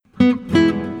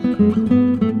Ladies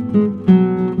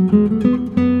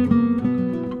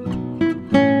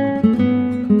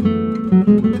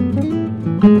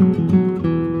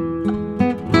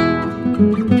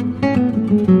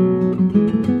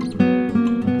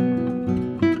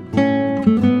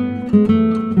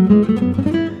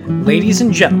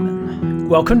and gentlemen,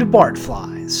 welcome to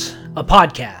Bartflies, a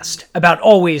podcast about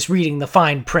always reading the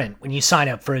fine print when you sign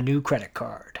up for a new credit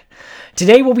card.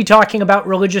 Today we'll be talking about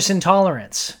religious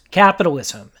intolerance,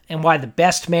 capitalism, and why the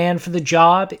best man for the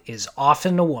job is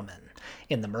often a woman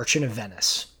in The Merchant of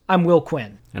Venice. I'm Will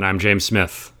Quinn. And I'm James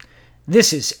Smith.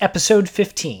 This is episode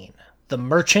 15, The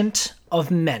Merchant of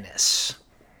Menace.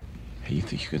 Hey, you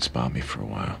think you could spot me for a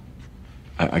while?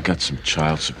 I got some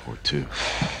child support, too.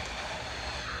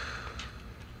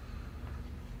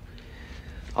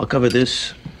 I'll cover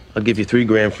this. I'll give you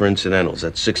 $3,000 for incidentals.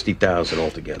 That's $60,000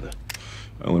 altogether.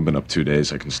 I've only been up 2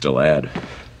 days. I can still add.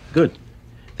 Good.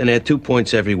 Then add 2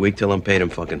 points every week till I'm paid in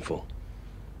fucking full.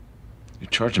 You're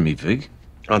charging me, Vig?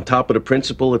 On top of the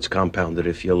principal, it's compounded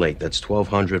if you're late. That's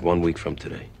 $1,200 1 week from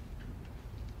today.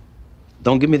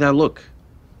 Don't give me that look.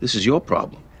 This is your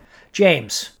problem.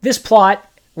 James, this plot,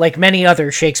 like many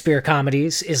other Shakespeare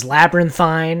comedies, is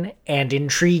labyrinthine and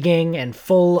intriguing and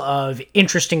full of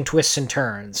interesting twists and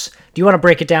turns. Do you want to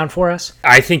break it down for us?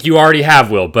 I think you already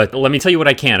have, Will, but let me tell you what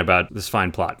I can about this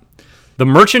fine plot. The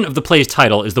merchant of the play's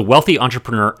title is the wealthy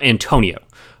entrepreneur Antonio,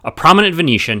 a prominent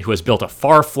Venetian who has built a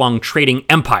far-flung trading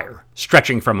empire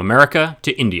stretching from America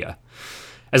to India.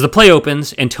 As the play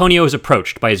opens, Antonio is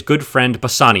approached by his good friend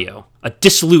Bassanio, a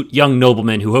dissolute young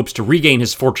nobleman who hopes to regain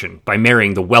his fortune by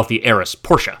marrying the wealthy heiress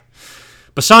Portia.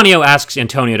 Bassanio asks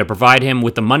Antonio to provide him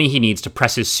with the money he needs to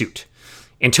press his suit.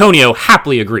 Antonio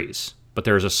happily agrees, but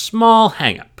there is a small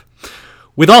hang-up.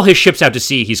 With all his ships out to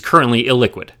sea, he's currently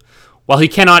illiquid. While he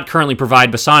cannot currently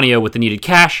provide Bassanio with the needed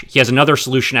cash, he has another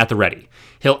solution at the ready.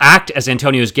 He'll act as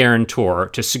Antonio's guarantor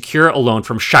to secure a loan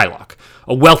from Shylock,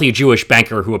 a wealthy Jewish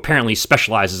banker who apparently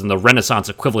specializes in the Renaissance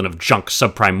equivalent of junk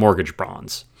subprime mortgage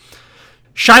bonds.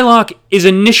 Shylock is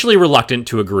initially reluctant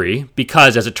to agree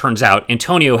because, as it turns out,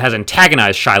 Antonio has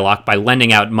antagonized Shylock by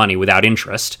lending out money without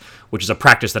interest, which is a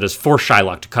practice that has forced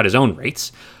Shylock to cut his own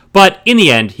rates, but in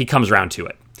the end, he comes around to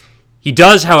it. He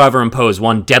does, however, impose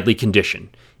one deadly condition.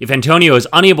 If Antonio is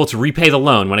unable to repay the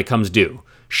loan when it comes due,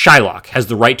 Shylock has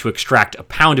the right to extract a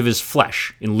pound of his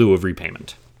flesh in lieu of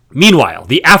repayment. Meanwhile,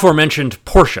 the aforementioned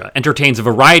Portia entertains a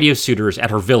variety of suitors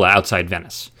at her villa outside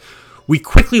Venice. We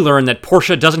quickly learn that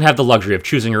Portia doesn't have the luxury of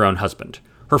choosing her own husband.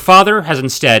 Her father has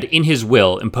instead, in his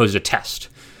will, imposed a test.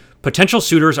 Potential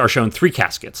suitors are shown 3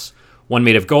 caskets, one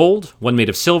made of gold, one made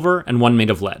of silver, and one made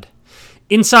of lead.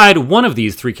 Inside one of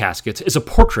these 3 caskets is a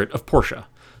portrait of Portia.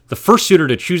 The first suitor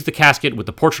to choose the casket with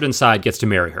the portrait inside gets to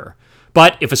marry her.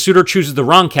 But if a suitor chooses the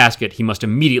wrong casket, he must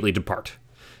immediately depart.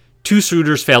 2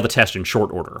 suitors fail the test in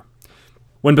short order.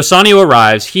 When Bassanio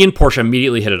arrives, he and Portia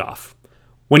immediately hit it off.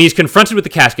 When he's confronted with the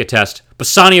casket test,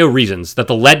 Bassanio reasons that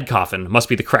the lead coffin must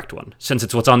be the correct one, since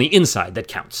it's what's on the inside that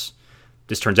counts.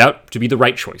 This turns out to be the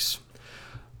right choice.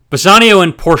 Bassanio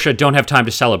and Portia don't have time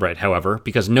to celebrate, however,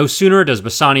 because no sooner does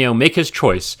Bassanio make his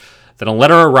choice than a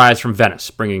letter arrives from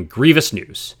Venice, bringing grievous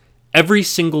news. Every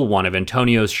single one of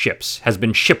Antonio's ships has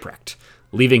been shipwrecked,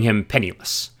 leaving him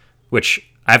penniless, which,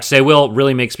 I have to say, Will,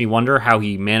 really makes me wonder how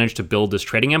he managed to build this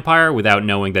trading empire without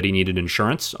knowing that he needed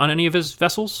insurance on any of his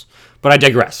vessels. But I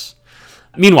digress.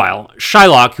 Meanwhile,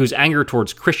 Shylock, whose anger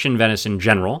towards Christian Venice in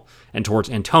general, and towards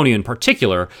Antonio in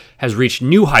particular, has reached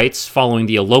new heights following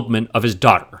the elopement of his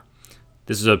daughter.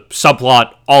 This is a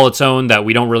subplot all its own that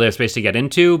we don't really have space to get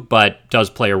into, but does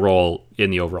play a role in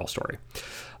the overall story.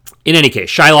 In any case,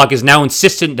 Shylock is now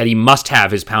insistent that he must have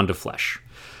his pound of flesh.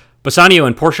 Bassanio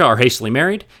and Portia are hastily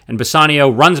married, and Bassanio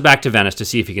runs back to Venice to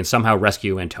see if he can somehow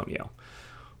rescue Antonio.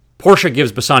 Portia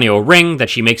gives Bassanio a ring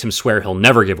that she makes him swear he'll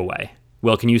never give away.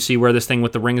 Will, can you see where this thing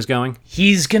with the ring is going?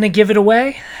 He's gonna give it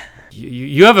away?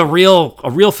 You have a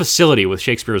real facility with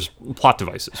Shakespeare's plot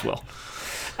devices, Will.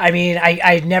 I mean,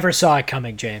 I never saw it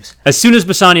coming, James. As soon as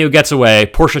Bassanio gets away,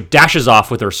 Portia dashes off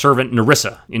with her servant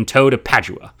Nerissa in tow to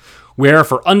Padua, where,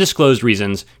 for undisclosed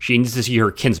reasons, she needs to see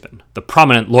her kinsman, the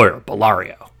prominent lawyer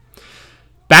Bellario.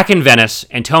 Back in Venice,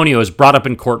 Antonio is brought up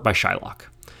in court by Shylock.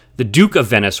 The Duke of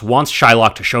Venice wants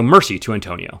Shylock to show mercy to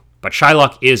Antonio, but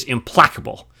Shylock is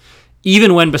implacable.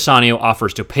 Even when Bassanio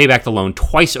offers to pay back the loan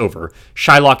twice over,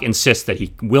 Shylock insists that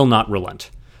he will not relent.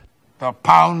 The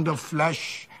pound of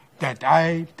flesh that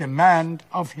I demand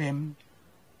of him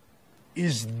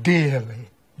is dearly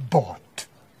bought.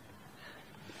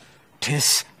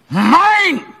 'Tis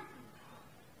mine!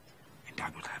 And I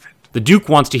will have it. The Duke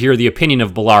wants to hear the opinion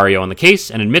of Bellario on the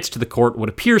case and admits to the court what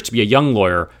appears to be a young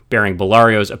lawyer, bearing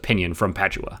Bellario's opinion from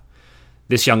Padua.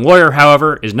 This young lawyer,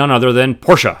 however, is none other than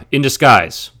Portia in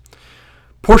disguise.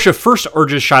 Portia first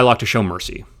urges Shylock to show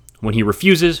mercy. When he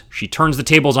refuses, she turns the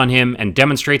tables on him and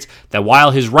demonstrates that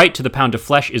while his right to the pound of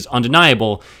flesh is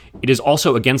undeniable, it is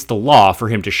also against the law for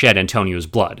him to shed Antonio's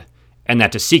blood, and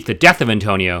that to seek the death of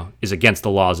Antonio is against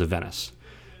the laws of Venice.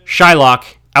 Shylock,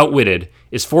 outwitted,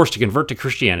 is forced to convert to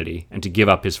Christianity and to give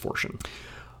up his fortune.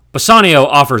 Bassanio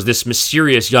offers this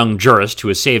mysterious young jurist who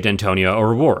has saved Antonio a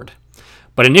reward,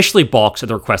 but initially balks at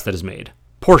the request that is made.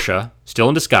 Portia, still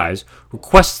in disguise,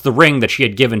 requests the ring that she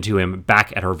had given to him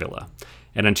back at her villa.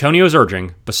 At Antonio's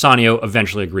urging, Bassanio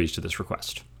eventually agrees to this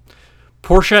request.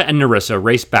 Portia and Nerissa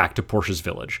race back to Portia's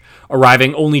village,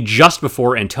 arriving only just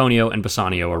before Antonio and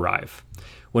Bassanio arrive.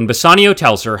 When Bassanio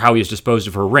tells her how he has disposed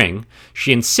of her ring,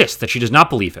 she insists that she does not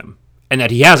believe him, and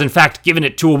that he has in fact given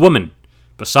it to a woman.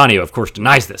 Bassanio, of course,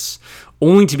 denies this,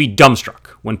 only to be dumbstruck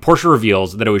when Portia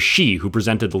reveals that it was she who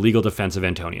presented the legal defense of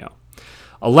Antonio.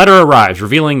 A letter arrives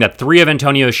revealing that 3 of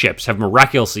Antonio's ships have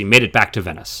miraculously made it back to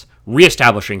Venice,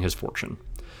 re-establishing his fortune.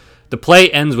 The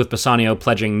play ends with Bassanio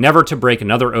pledging never to break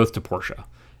another oath to Portia,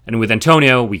 and with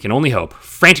Antonio, we can only hope,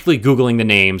 frantically Googling the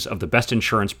names of the best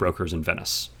insurance brokers in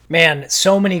Venice. Man,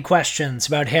 so many questions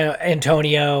about how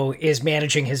Antonio is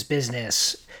managing his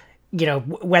business. You know,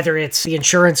 whether it's the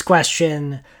insurance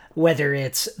question, whether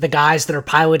it's the guys that are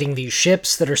piloting these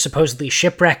ships that are supposedly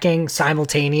shipwrecking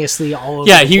simultaneously all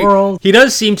over the world. He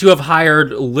does seem to have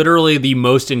hired literally the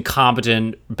most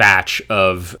incompetent batch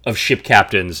of ship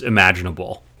captains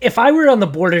imaginable. If I were on the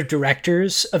board of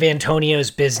directors of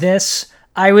Antonio's business,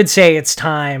 I would say it's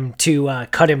time to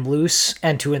cut him loose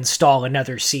and to install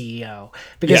another CEO,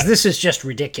 because this is just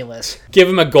ridiculous. Give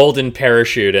him a golden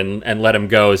parachute and let him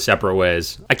go separate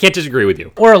ways. I can't disagree with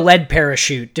you. Or a lead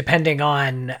parachute, depending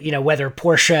on, you know, whether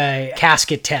Portia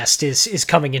casket test is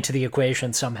coming into the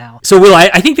equation somehow. So, Will,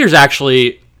 I think there's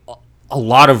actually a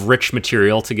lot of rich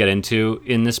material to get into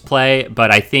in this play,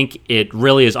 but I think it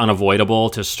really is unavoidable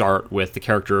to start with the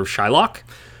character of Shylock,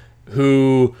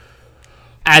 who,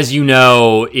 as you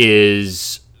know,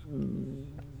 is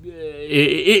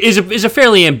a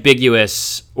fairly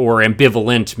ambiguous or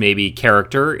ambivalent, maybe,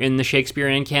 character in the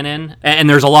Shakespearean canon. And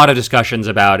there's a lot of discussions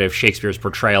about if Shakespeare's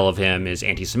portrayal of him is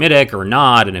anti-Semitic or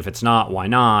not, and if it's not, why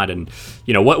not? And,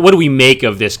 you know, what do we make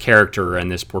of this character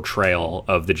and this portrayal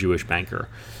of the Jewish banker?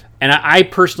 And I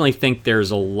personally think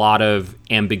there's a lot of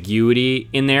ambiguity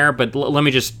in there, but let me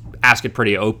just ask it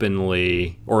pretty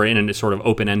openly, or in a sort of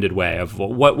open-ended way, of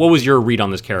what was your read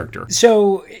on this character?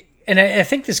 So, and I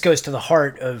think this goes to the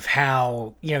heart of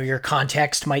how, you know, your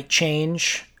context might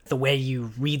change the way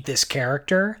you read this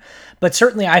character. But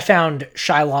certainly I found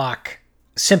Shylock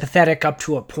sympathetic up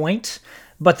to a point,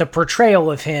 but the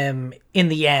portrayal of him in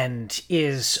the end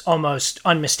is almost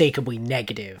unmistakably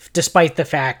negative, despite the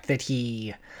fact that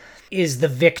he is the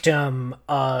victim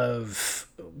of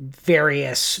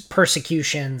various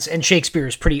persecutions, and Shakespeare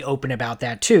is pretty open about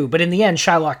that too. But in the end,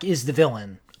 Shylock is the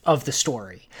villain of the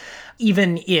story.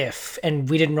 Even if, and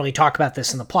we didn't really talk about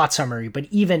this in the plot summary, but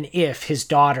even if his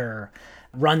daughter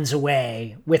runs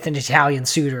away with an Italian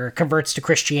suitor, converts to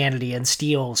Christianity, and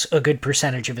steals a good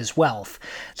percentage of his wealth,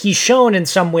 he's shown in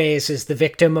some ways as the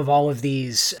victim of all of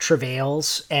these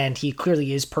travails, and he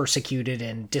clearly is persecuted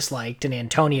and disliked, and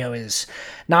Antonio is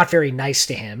not very nice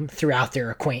to him throughout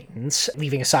their acquaintance,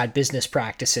 leaving aside business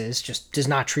practices, just does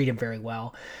not treat him very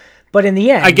well. But in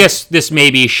the end, I guess this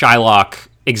may be Shylock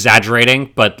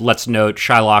exaggerating, but let's note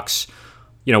Shylock's,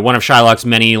 you know, one of Shylock's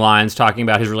many lines talking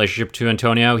about his relationship to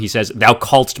Antonio. He says, "Thou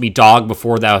calledst me dog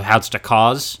before thou hadst a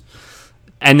cause."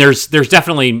 And there's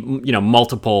definitely, you know,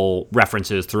 multiple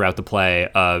references throughout the play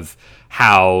of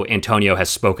how Antonio has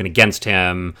spoken against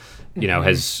him, you know,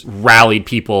 has rallied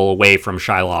people away from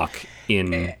Shylock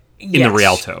in the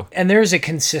Rialto. And there's a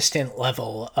consistent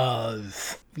level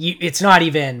of, it's not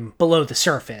even below the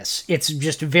surface. It's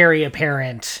just very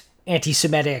apparent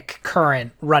anti-Semitic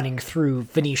current running through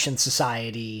Venetian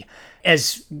society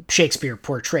as Shakespeare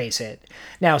portrays it.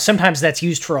 Now, sometimes that's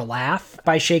used for a laugh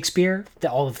by Shakespeare.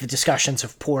 All of the discussions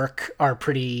of pork are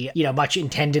pretty, you know, much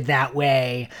intended that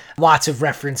way. Lots of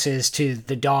references to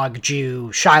the dog Jew,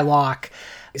 Shylock.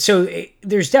 So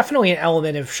there's definitely an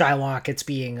element of Shylock that's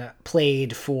being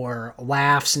played for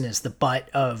laughs and as the butt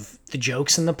of the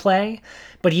jokes in the play.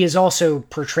 But he is also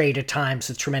portrayed at times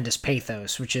with tremendous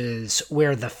pathos, which is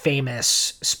where the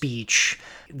famous speech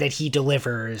that he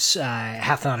delivers,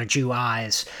 "Hath not a Jew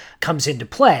eyes," comes into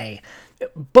play.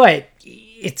 But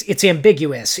it's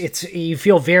ambiguous.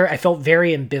 I felt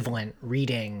very ambivalent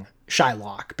reading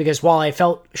Shylock, because while I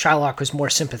felt Shylock was more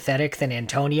sympathetic than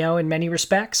Antonio in many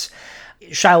respects,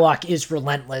 Shylock is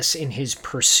relentless in his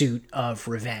pursuit of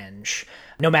revenge,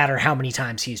 no matter how many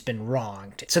times he's been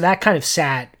wronged. So that kind of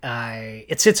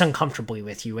it sits uncomfortably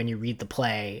with you when you read the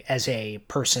play as a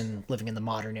person living in the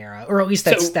modern era, or at least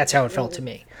that's how it felt to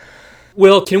me.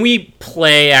 Will, can we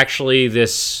play actually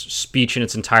this speech in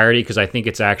its entirety? Because I think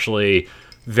it's actually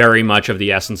very much of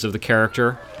the essence of the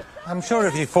character. I'm sure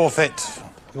if you forfeit,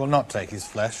 you will not take his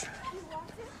flesh.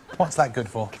 What's that good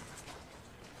for?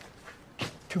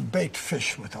 To bait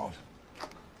fish withal.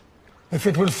 If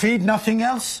it will feed nothing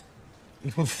else,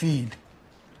 it will feed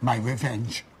my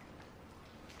revenge.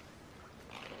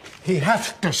 He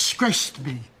hath disgraced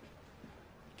me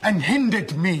and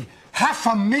hindered me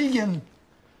 500,000,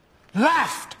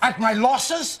 laughed at my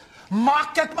losses,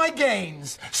 mocked at my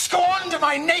gains, scorned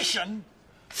my nation,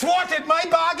 thwarted my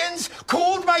bargains,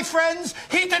 cooled my friends,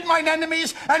 heated mine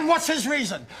enemies, and what's his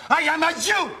reason? I am a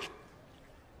Jew!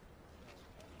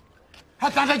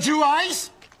 Hath not a Jew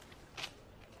eyes?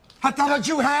 Hath not a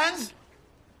Jew hands?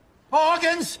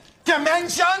 Organs?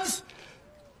 Dimensions?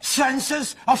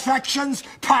 Senses? Affections?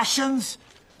 Passions?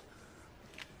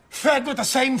 Fed with the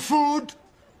same food?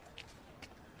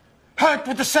 Hurt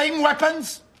with the same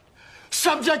weapons?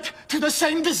 Subject to the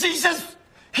same diseases?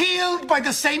 Healed by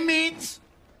the same means?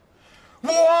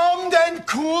 Warmed and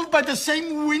cooled by the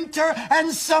same winter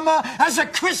and summer as a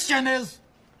Christian is?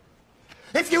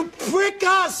 If you prick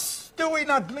us, do we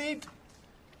not bleed?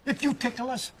 If you tickle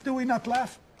us, do we not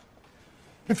laugh?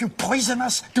 If you poison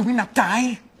us, do we not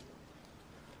die?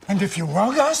 And if you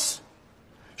wrong us,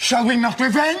 shall we not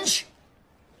revenge?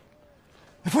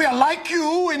 If we are like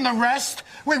you in the rest,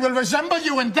 we will resemble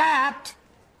you in that.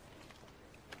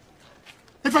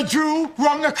 If a Jew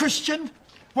wrong a Christian,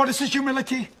 what is his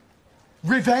humility?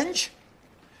 Revenge?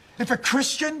 If a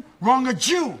Christian wrong a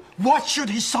Jew, what should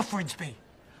his sufferance be?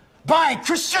 By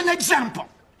Christian example.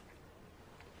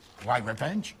 Why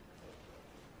revenge?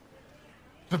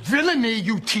 The villainy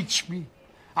you teach me,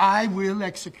 I will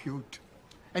execute,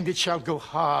 and it shall go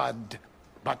hard,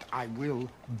 but I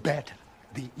will better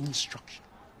the instruction.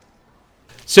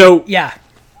 So, Yeah.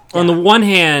 on the one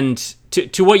hand,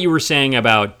 to what you were saying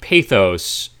about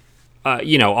pathos,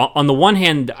 on the one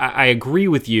hand, I agree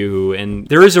with you, and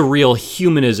there is a real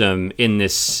humanism in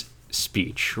this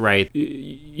speech, right?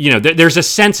 There's a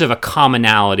sense of a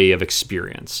commonality of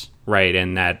experience, right?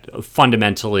 And that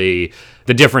fundamentally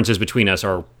the differences between us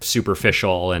are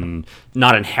superficial and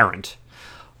not inherent.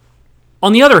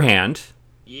 On the other hand,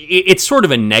 it's sort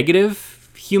of a negative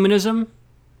humanism,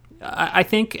 I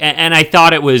think. And I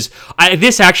thought it was...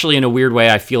 this actually, in a weird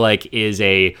way, I feel like is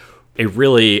a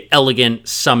really elegant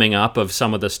summing up of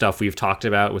some of the stuff we've talked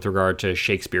about with regard to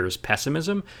Shakespeare's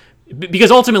pessimism.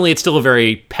 Because ultimately, it's still a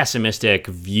very pessimistic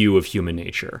view of human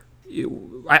nature.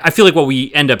 I feel like what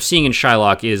we end up seeing in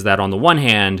Shylock is that, on the one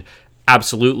hand,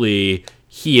 absolutely,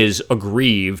 he is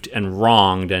aggrieved and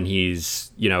wronged, and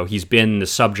he's been the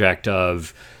subject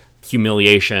of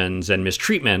humiliations and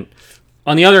mistreatment.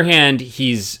 On the other hand,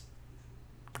 he's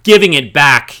giving it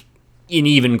back in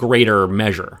even greater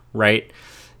measure, right?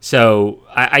 So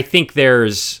I think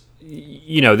there's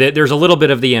a little bit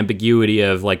of the ambiguity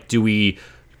of, like, do we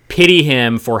pity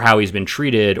him for how he's been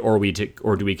treated, or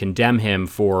do we condemn him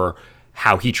for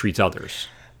how he treats others?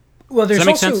 Well, there's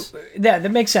Does that make also sense?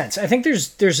 that makes sense. I think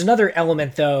there's another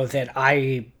element, though, that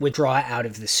I would draw out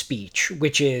of the speech,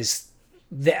 which is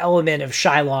the element of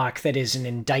Shylock that is an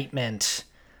indictment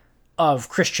of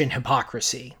Christian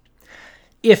hypocrisy.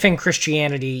 If in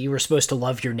Christianity you were supposed to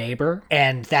love your neighbor,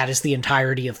 and that is the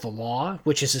entirety of the law,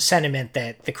 which is a sentiment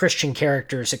that the Christian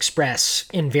characters express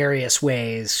in various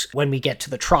ways when we get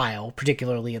to the trial,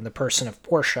 particularly in the person of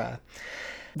Portia,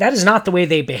 that is not the way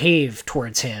they behave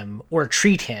towards him or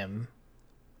treat him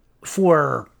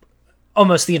for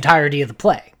almost the entirety of the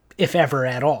play, if ever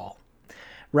at all.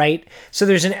 Right? So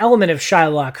there's an element of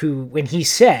Shylock who, when he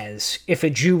says, if a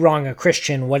Jew wrong a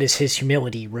Christian, what is his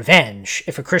humility? Revenge.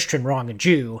 If a Christian wrong a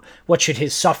Jew, what should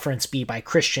his sufferance be by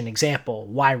Christian example?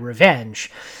 Why revenge?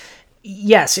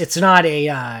 Yes, it's not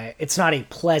a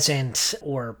pleasant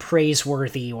or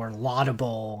praiseworthy or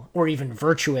laudable or even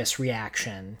virtuous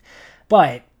reaction,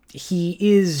 but he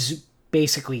is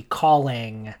basically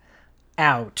calling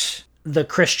out the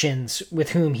Christians with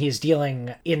whom he is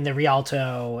dealing in the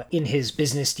Rialto, in his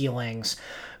business dealings,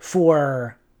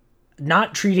 for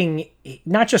not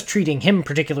just treating him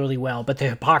particularly well, but the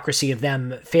hypocrisy of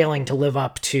them failing to live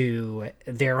up to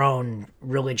their own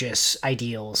religious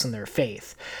ideals and their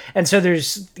faith. And so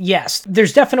there's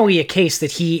definitely a case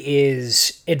that he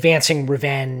is advancing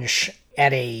revenge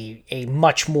at a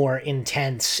much more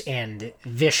intense and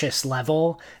vicious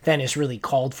level than is really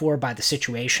called for by the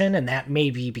situation, and that may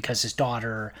be because his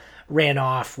daughter ran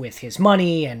off with his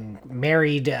money and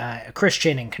married a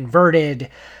Christian and converted,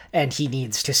 and he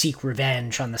needs to seek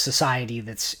revenge on the society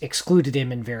that's excluded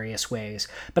him in various ways.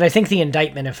 But I think the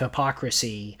indictment of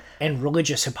hypocrisy, and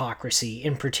religious hypocrisy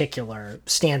in particular,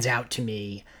 stands out to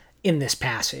me in this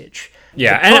passage.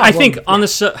 Yeah, and I think on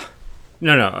the...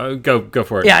 go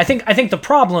for it. Yeah, I think the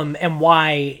problem and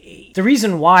the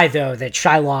reason why, though, that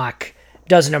Shylock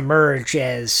doesn't emerge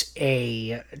as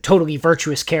a totally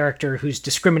virtuous character who's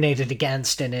discriminated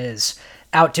against and is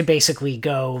out to basically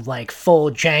go like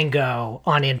full Django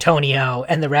on Antonio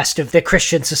and the rest of the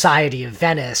Christian society of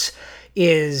Venice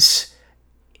is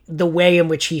the way in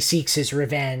which he seeks his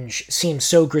revenge seems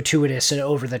so gratuitous and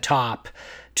over the top,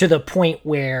 to the point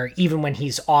where even when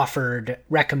he's offered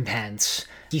recompense,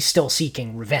 he's still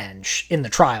seeking revenge in the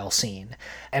trial scene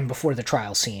and before the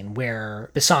trial scene,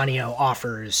 where Bassanio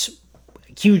offers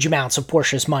huge amounts of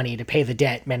Portia's money to pay the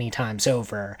debt many times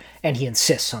over, and he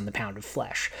insists on the pound of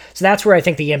flesh. So that's where I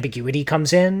think the ambiguity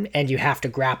comes in, and you have to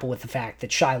grapple with the fact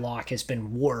that Shylock has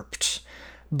been warped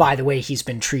by the way he's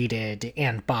been treated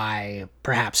and by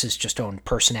perhaps his just own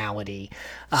personality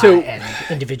and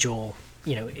individual,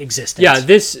 existence. Yeah,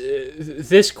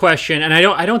 this question, and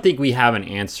I don't think we have an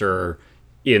answer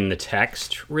in the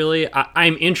text, really.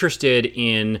 I'm interested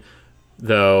in,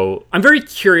 though, I'm very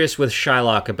curious with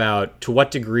Shylock about to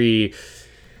what degree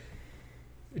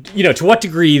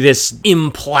this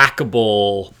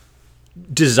implacable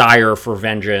desire for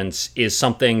vengeance is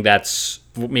something that's,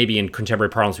 maybe in contemporary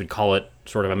parlance we'd call it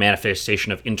sort of a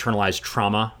manifestation of internalized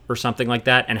trauma or something like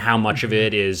that, and how much of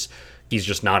it is he's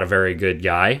just not a very good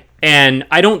guy. And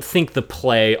I don't think the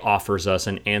play offers us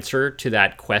an answer to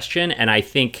that question, and I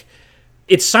think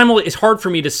it's hard for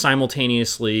me to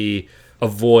simultaneously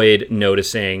avoid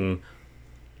noticing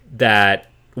that,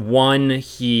 one,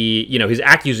 his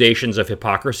accusations of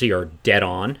hypocrisy are dead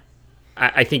on.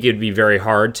 I think it'd be very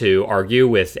hard to argue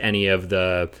with any of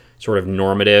the sort of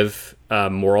normative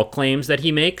moral claims that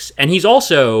he makes. And he's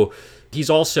also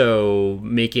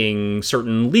making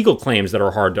certain legal claims that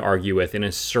are hard to argue with in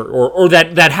a certain, or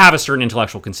that have a certain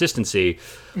intellectual consistency.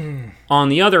 On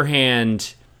the other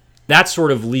hand, that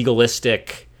sort of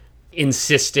legalistic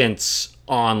insistence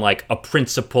on like a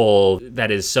principle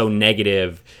that is so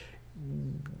negative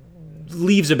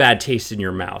leaves a bad taste in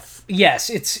your mouth. Yes,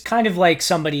 it's kind of like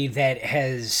somebody that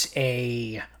has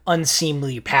a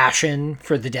unseemly passion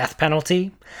for the death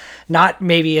penalty, not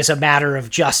maybe as a matter of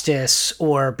justice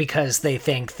or because they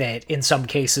think that in some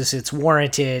cases it's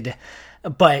warranted,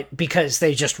 but because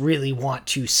they just really want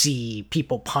to see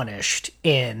people punished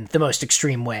in the most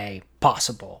extreme way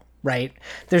possible, right?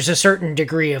 There's a certain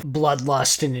degree of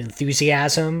bloodlust and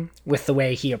enthusiasm with the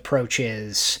way he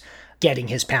approaches getting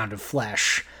his pound of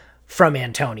flesh from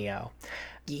Antonio.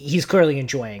 He's clearly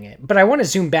enjoying it. But I want to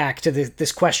zoom back to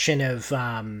this question of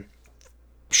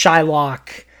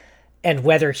Shylock and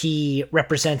whether he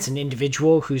represents an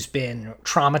individual who's been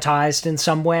traumatized in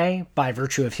some way by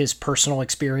virtue of his personal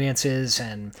experiences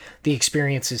and the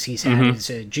experiences he's had as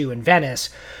a Jew in Venice.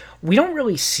 We don't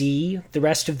really see the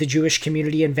rest of the Jewish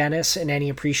community in Venice in any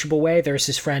appreciable way. There's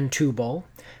his friend Tubal,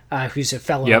 who's a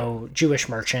fellow Jewish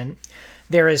merchant.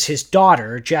 There is his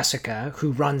daughter, Jessica,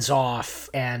 who runs off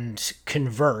and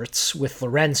converts with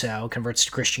Lorenzo, converts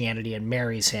to Christianity and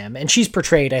marries him. And she's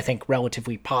portrayed, I think,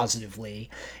 relatively positively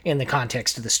in the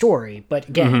context of the story. But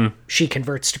again, she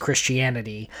converts to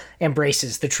Christianity,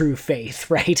 embraces the true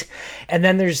faith, right? And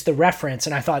then there's the reference,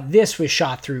 and I thought this was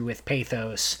shot through with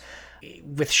pathos,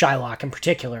 with Shylock in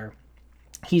particular.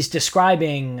 He's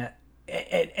describing...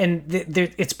 And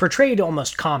it's portrayed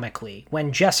almost comically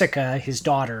when Jessica, his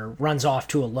daughter, runs off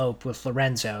to elope with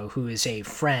Lorenzo, who is a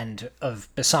friend of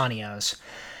Bassanio's.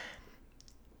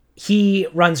 He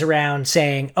runs around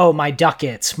saying, "Oh, my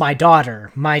ducats, my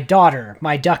daughter, my daughter,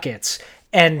 my ducats."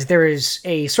 And there is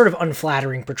a sort of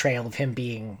unflattering portrayal of him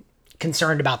being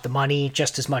concerned about the money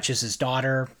just as much as his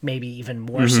daughter, maybe even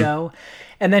more so.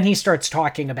 And then he starts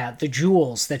talking about the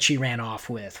jewels that she ran off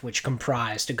with, which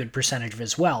comprised a good percentage of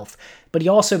his wealth. But he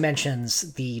also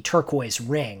mentions the turquoise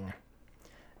ring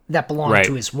that belonged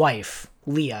to his wife,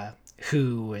 Leah,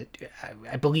 who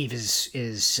I believe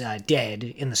is dead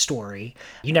in the story.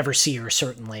 You never see her,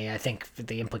 certainly. I think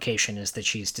the implication is that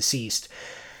she's deceased.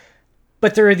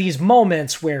 But there are these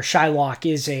moments where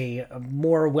Shylock is a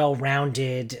more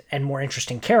well-rounded and more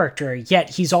interesting character, yet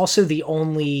he's also the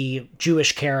only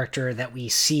Jewish character that we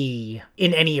see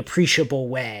in any appreciable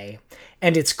way.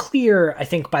 And it's clear, I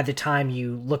think, by the time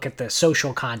you look at the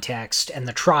social context and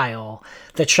the trial,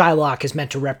 that Shylock is meant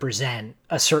to represent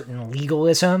a certain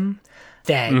legalism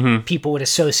that people would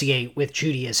associate with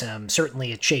Judaism,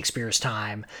 certainly at Shakespeare's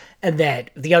time, and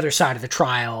that the other side of the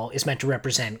trial is meant to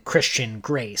represent Christian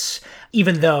grace,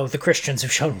 even though the Christians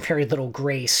have shown very little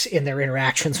grace in their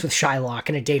interactions with Shylock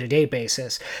on a day-to-day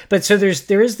basis. But so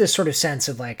there is this sort of sense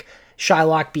of like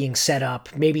Shylock being set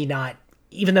up, maybe not,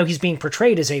 even though he's being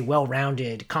portrayed as a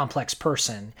well-rounded, complex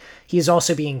person, he is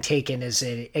also being taken as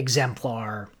an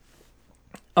exemplar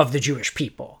of the Jewish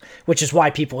people, which is why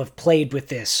people have played with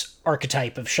this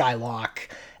archetype of Shylock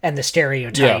and the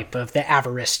stereotype of the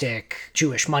avaristic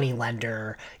Jewish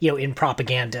moneylender, in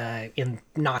propaganda in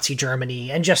Nazi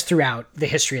Germany and just throughout the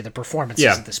history of the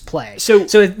performances of this play. So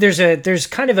there's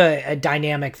kind of a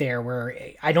dynamic there where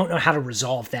I don't know how to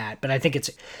resolve that, but I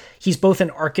think he's both an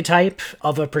archetype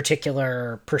of a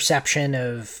particular perception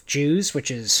of Jews, which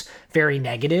is very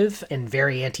negative and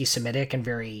very anti-Semitic and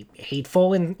very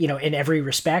hateful in every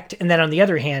respect. And then on the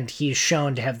other hand, he's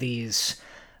shown to have these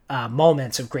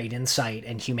moments of great insight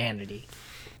and humanity.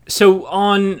 So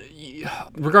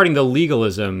regarding the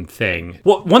legalism thing,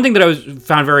 one thing that I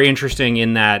found very interesting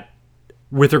in that,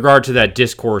 with regard to that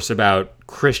discourse about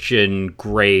Christian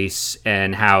grace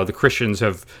and how the Christians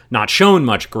have not shown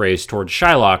much grace towards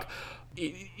Shylock,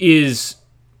 is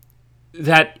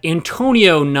that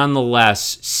Antonio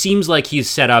nonetheless seems like he's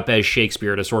set up as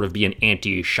Shakespeare to sort of be an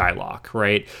anti-Shylock,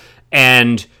 right?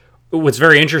 And what's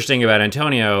very interesting about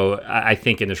Antonio, I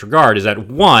think, in this regard, is that at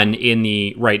the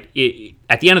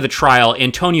end of the trial,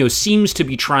 Antonio seems to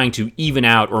be trying to even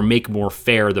out or make more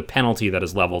fair the penalty that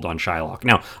is leveled on Shylock.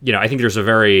 Now, I think there's a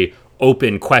very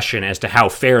open question as to how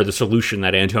fair the solution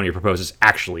that Antonio proposes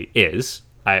actually is.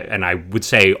 And I would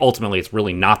say ultimately it's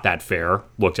really not that fair,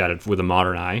 looked at it with a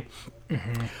modern eye.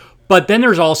 Mm-hmm. But then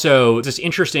there's also this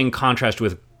interesting contrast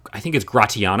with, I think it's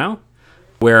Gratiano,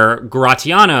 where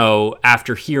Gratiano,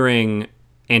 after hearing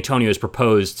Antonio's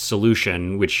proposed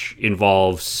solution, which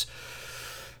involves,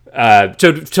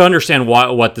 to understand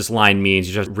what this line means,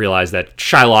 you just realize that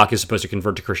Shylock is supposed to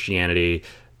convert to Christianity,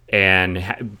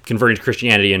 and converting to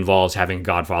Christianity involves having a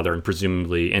godfather, and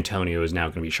presumably Antonio is now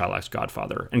going to be Shylock's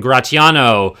godfather. And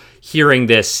Gratiano, hearing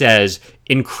this, says,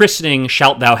 "In christening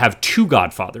shalt thou have 2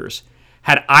 godfathers.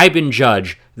 Had I been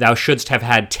judge, thou shouldst have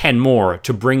had 10 more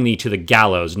to bring thee to the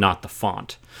gallows, not the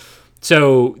font."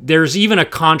 So there's even a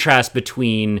contrast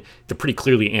between the pretty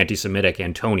clearly anti-Semitic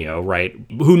Antonio, right,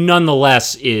 who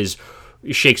nonetheless is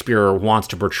Shakespeare wants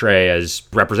to portray as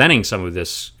representing some of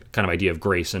this kind of idea of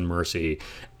grace and mercy,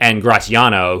 and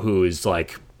Gratiano, who is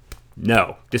like,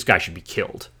 no, this guy should be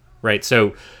killed, right?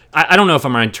 So I don't know if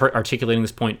I'm articulating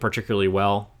this point particularly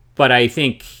well, but I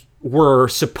think we're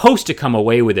supposed to come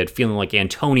away with it feeling like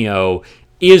Antonio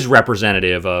is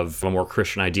representative of a more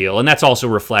Christian ideal. And that's also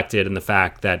reflected in the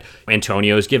fact that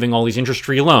Antonio is giving all these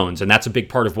interest-free loans. And that's a big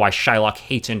part of why Shylock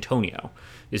hates Antonio,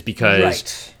 is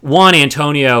because, one,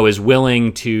 Antonio is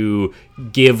willing to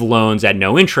give loans at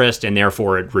no interest, and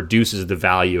therefore it reduces the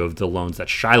value of the loans that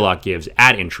Shylock gives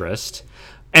at interest.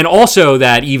 And also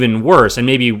that, even worse, and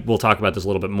maybe we'll talk about this a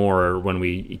little bit more when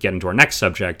we get into our next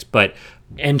subject, but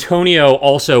Antonio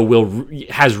also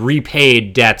has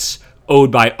repaid debts owed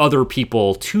by other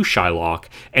people to Shylock,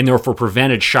 and therefore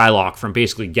prevented Shylock from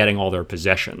basically getting all their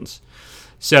possessions.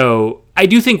 So I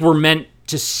do think we're meant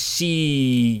to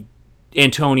see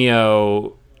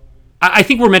Antonio. I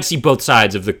think we're meant to see both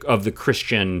sides of the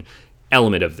Christian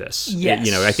element of this. Yes.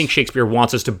 I think Shakespeare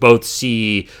wants us to both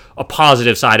see a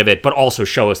positive side of it, but also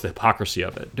show us the hypocrisy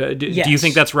of it. Do you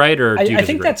think that's right, or do you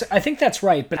disagree? I think that's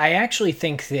right, but I actually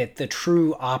think that the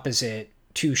true opposite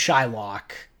to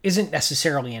Shylock isn't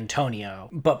necessarily Antonio,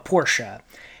 but Portia.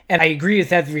 And I agree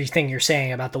with everything you're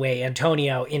saying about the way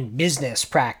Antonio in business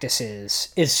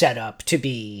practices is set up to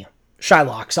be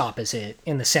Shylock's opposite,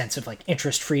 in the sense of like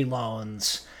interest-free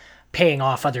loans, paying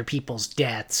off other people's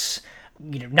debts,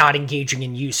 not engaging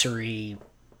in usury,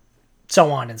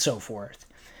 so on and so forth.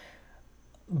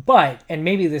 But, and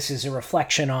maybe this is a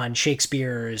reflection on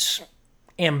Shakespeare's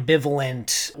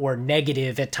ambivalent or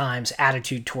negative at times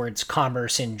attitude towards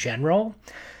commerce in general,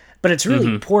 but it's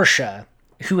really Portia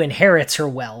who inherits her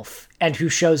wealth and who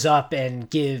shows up and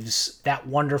gives that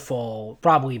wonderful,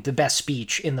 probably the best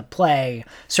speech in the play,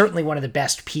 certainly one of the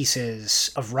best pieces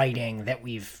of writing that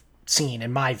we've seen,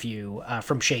 in my view,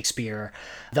 from Shakespeare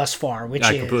thus far,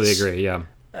 I completely agree, yeah.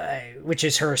 Which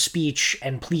is her speech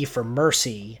and plea for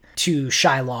mercy to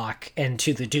Shylock and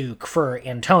to the Duke for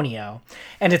Antonio.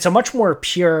 And it's a much more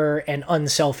pure and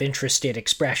unself-interested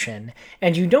expression.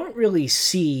 And you don't really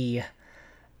see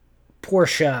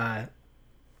Portia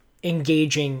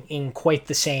engaging in quite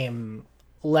the same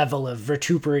level of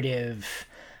vituperative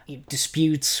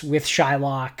disputes with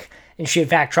Shylock. And she, in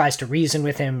fact, tries to reason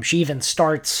with him. She even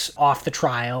starts off the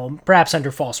trial, perhaps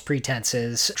under false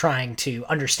pretenses, trying to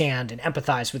understand and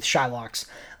empathize with Shylock's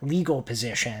legal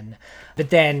position,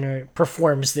 but then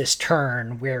performs this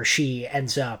turn where she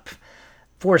ends up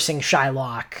forcing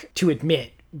Shylock to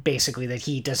admit basically that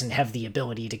he doesn't have the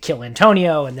ability to kill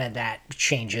Antonio, and then that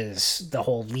changes the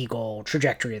whole legal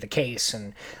trajectory of the case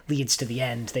and leads to the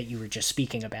end that you were just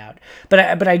speaking about.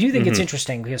 But I do think it's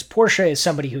interesting because Portia is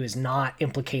somebody who is not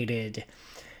implicated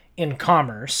in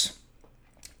commerce,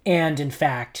 and in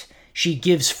fact, she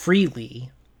gives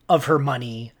freely of her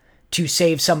money to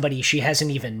save somebody she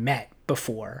hasn't even met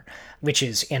before, which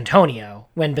is Antonio.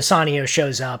 When Bassanio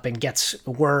shows up and gets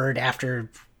word after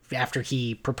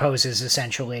he proposes,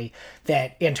 essentially,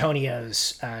 that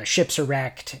Antonio's ships are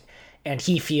wrecked and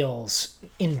he feels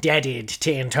indebted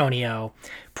to Antonio,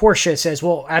 Portia says,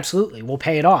 well, absolutely, we'll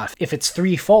pay it off. If it's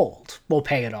threefold, we'll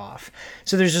pay it off.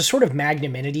 So there's a sort of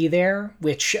magnanimity there,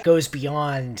 which goes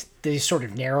beyond these sort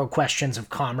of narrow questions of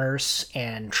commerce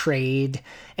and trade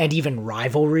and even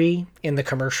rivalry in the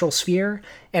commercial sphere.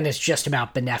 And it's just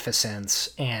about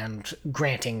beneficence and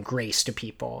granting grace to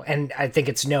people. And I think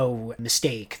it's no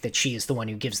mistake that she is the one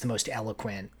who gives the most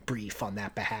eloquent brief on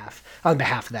behalf of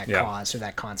that cause or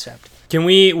that concept. Can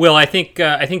we, Will, I think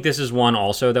this is one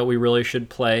also that we really should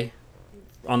play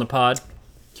on the pod.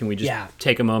 Can we just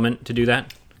take a moment to do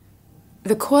that?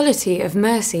 The quality of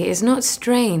mercy is not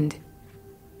strained.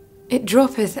 It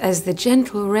droppeth as the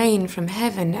gentle rain from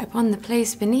heaven upon the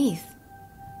place beneath.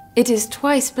 It is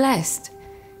twice blessed.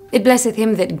 It blesseth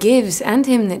him that gives and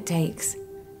him that takes.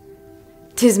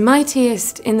 'Tis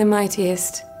mightiest in the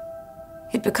mightiest.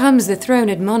 It becomes the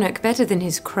throned monarch better than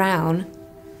his crown.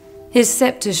 His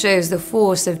scepter shows the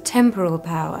force of temporal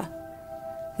power,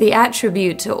 the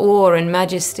attribute to awe and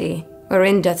majesty,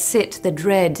 wherein doth sit the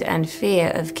dread and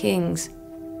fear of kings.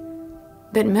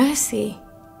 But mercy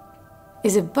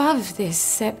is above this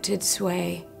sceptred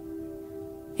sway.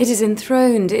 It is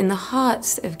enthroned in the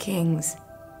hearts of kings.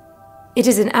 It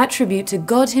is an attribute to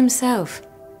God himself,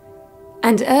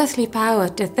 and earthly power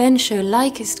doth then show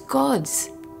likest gods,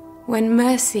 when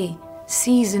mercy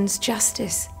seasons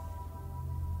justice.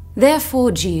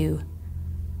 Therefore, Jew,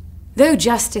 though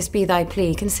justice be thy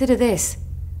plea, consider this,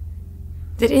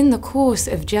 that in the course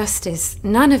of justice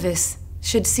none of us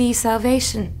should see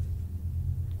salvation.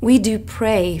 We do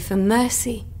pray for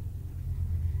mercy,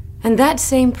 and that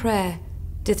same prayer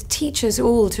doth teach us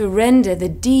all to render the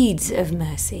deeds of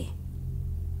mercy.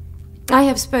 I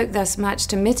have spoke thus much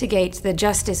to mitigate the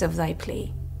justice of thy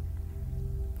plea,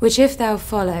 which if thou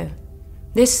follow,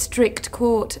 this strict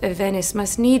court of Venice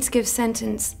must needs give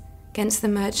sentence against the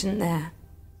merchant there.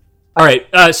 All right,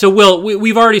 so Will,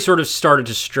 we've already sort of started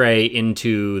to stray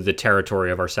into the territory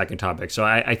of our second topic, so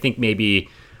I think maybe...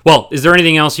 Well, is there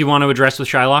anything else you want to address with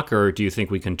Shylock, or do you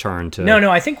think we can turn to... No,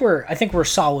 I think we're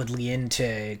solidly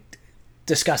into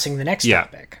discussing the next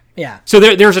topic. Yeah. So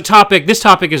there's a topic. This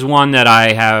topic is one that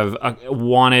I have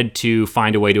wanted to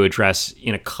find a way to address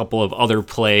in a couple of other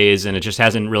plays, and it just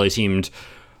hasn't really seemed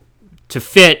to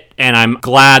fit. And I'm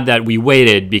glad that we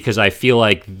waited, because I feel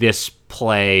like this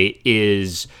play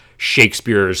is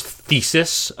Shakespeare's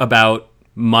thesis about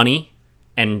money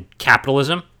and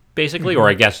capitalism, basically, or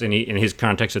I guess in his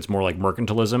context it's more like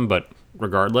mercantilism, but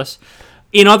regardless.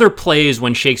 In other plays,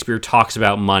 when Shakespeare talks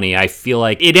about money, I feel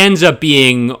like it ends up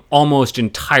being almost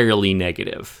entirely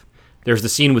negative. There's the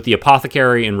scene with the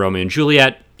apothecary in Romeo and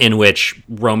Juliet, in which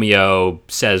Romeo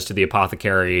says to the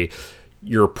apothecary,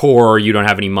 "You're poor, you don't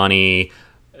have any money.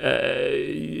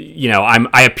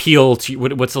 I appeal to..."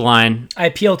 What's the line? "I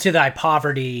appeal to thy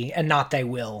poverty and not thy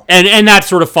will." And that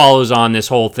sort of follows on this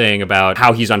whole thing about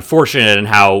how he's unfortunate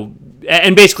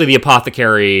and basically the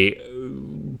apothecary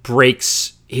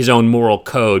breaks his own moral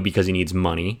code because he needs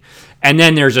money. And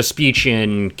then there's a speech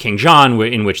in King John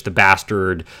in which the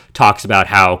bastard talks about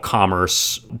how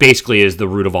commerce basically is the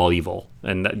root of all evil.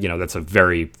 And, that's a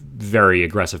very, very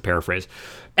aggressive paraphrase.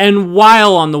 And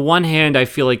while on the one hand, I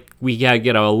feel like we gotta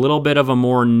get a little bit of a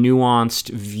more nuanced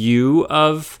view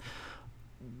of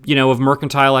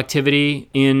mercantile activity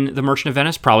in The Merchant of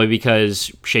Venice, probably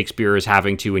because Shakespeare is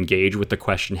having to engage with the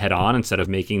question head on instead of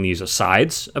making these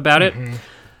asides about it.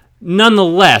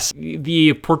 Nonetheless,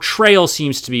 the portrayal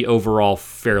seems to be overall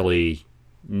fairly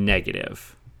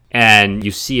negative. And you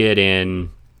see it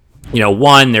in,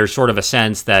 one, there's sort of a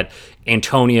sense that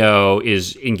Antonio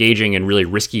is engaging in really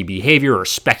risky behavior or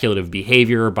speculative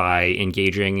behavior by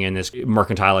engaging in this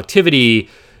mercantile activity.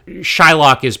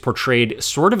 Shylock is portrayed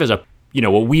sort of as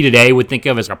what we today would think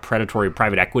of as a predatory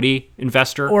private equity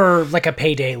investor. Or like a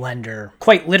payday lender.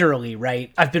 Quite literally,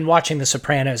 right? I've been watching The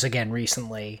Sopranos again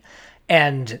recently,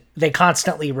 And they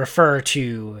constantly refer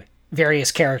to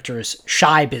various characters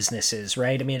shy businesses,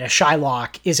 right? I mean, a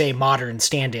Shylock is a modern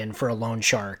stand-in for a loan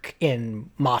shark in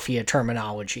mafia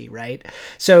terminology, right?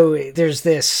 So there's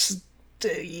this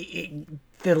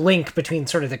the link between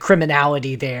sort of the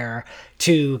criminality there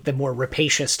to the more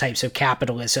rapacious types of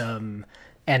capitalism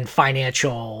and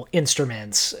financial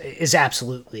instruments is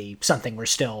absolutely something we're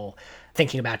still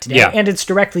thinking about today. Yeah. And it's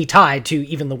directly tied to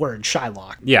even the word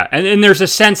Shylock. Yeah, and there's a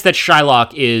sense that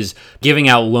Shylock is giving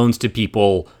out loans to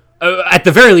people, at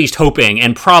the very least hoping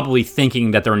and probably thinking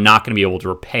that they're not going to be able to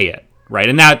repay it, right?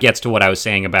 And that gets to what I was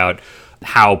saying about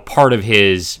how part of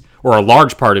his, or a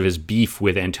large part of his beef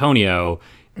with Antonio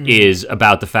is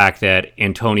about the fact that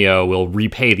Antonio will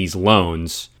repay these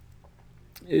loans.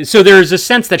 So there's a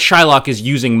sense that Shylock is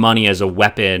using money as a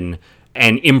weapon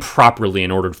and improperly in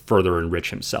order to further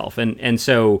enrich himself. And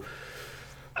so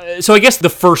I guess the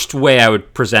first way I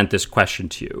would present this question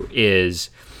to you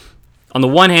is, on the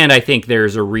one hand, I think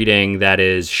there's a reading that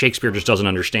is Shakespeare just doesn't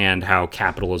understand how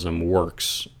capitalism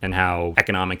works and how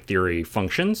economic theory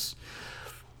functions.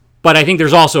 But I think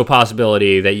there's also a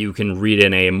possibility that you can read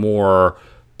in a more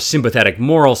sympathetic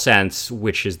moral sense,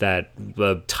 which is that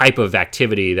the type of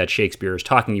activity that Shakespeare is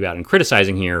talking about and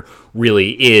criticizing here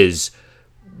really is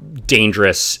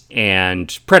dangerous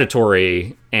and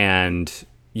predatory, and,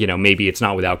 you know, maybe it's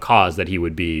not without cause that he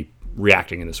would be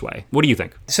reacting in this way. What do you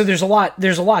think? So there's a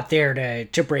lot there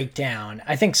to break down.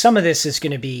 I think some of this is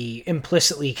going to be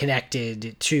implicitly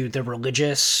connected to the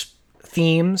religious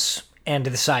themes and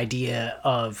this idea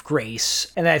of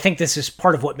grace. And I think this is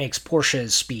part of what makes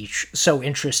Portia's speech so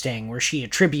interesting, where she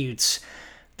attributes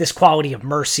this quality of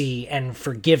mercy and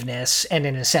forgiveness, and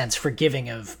in a sense, forgiving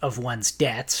of one's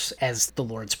debts, as the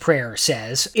Lord's Prayer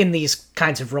says, in these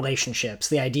kinds of relationships.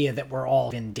 The idea that we're all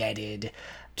indebted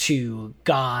to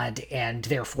God, and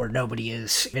therefore nobody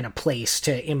is in a place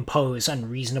to impose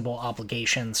unreasonable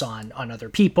obligations on other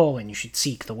people, and you should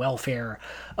seek the welfare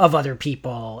of other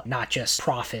people, not just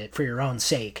profit for your own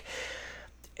sake.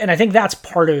 And I think that's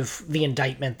part of the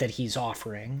indictment that he's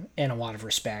offering in a lot of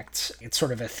respects. It's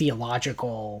sort of a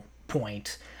theological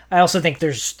point. I also think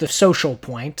there's the social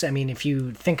point. I mean, if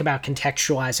you think about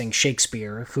contextualizing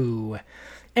Shakespeare, who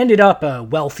ended up a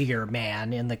wealthier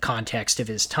man in the context of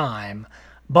his time,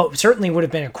 but certainly would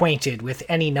have been acquainted with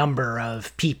any number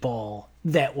of people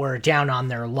that were down on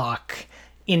their luck,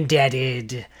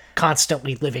 indebted,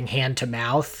 constantly living hand to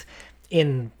mouth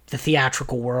in the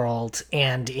theatrical world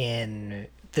and in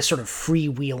the sort of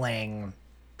freewheeling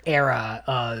era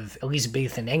of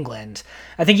Elizabethan England.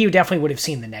 I think you definitely would have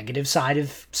seen the negative side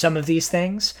of some of these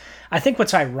things. I think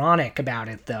what's ironic about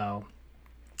it, though,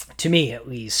 to me at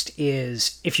least,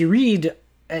 is if you read,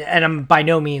 and I'm by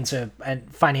no means a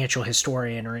financial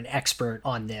historian or an expert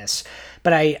on this,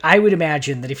 but I would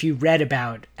imagine that if you read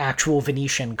about actual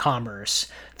Venetian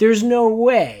commerce, there's no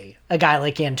way a guy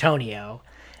like Antonio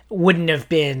wouldn't have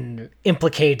been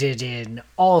implicated in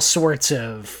all sorts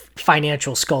of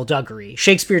financial skullduggery.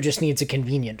 Shakespeare just needs a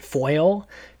convenient foil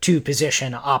to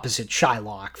position opposite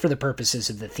Shylock for the purposes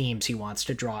of the themes he wants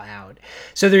to draw out.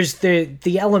 So there's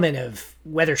the element of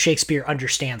whether Shakespeare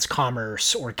understands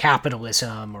commerce or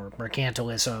capitalism or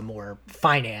mercantilism or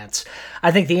finance.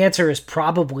 I think the answer is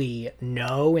probably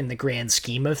no in the grand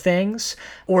scheme of things,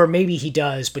 or maybe he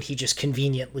does, but he just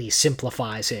conveniently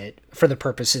simplifies it for the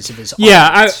purposes of his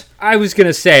audience. I was going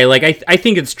to say, like, I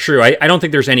think it's true. I don't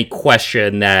think there's any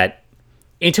question that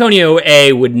Antonio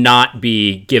A. would not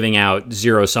be giving out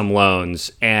zero-sum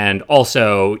loans, and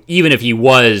also, even if he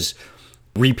was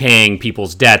repaying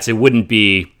people's debts, it wouldn't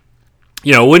be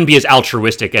as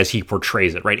altruistic as he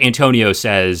portrays it, right? Antonio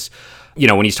says,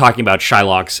 when he's talking about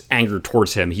Shylock's anger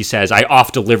towards him, he says, "I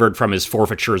oft delivered from his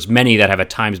forfeitures many that have at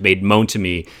times made moan to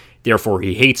me, therefore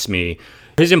he hates me."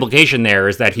 His implication there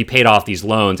is that he paid off these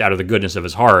loans out of the goodness of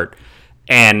his heart,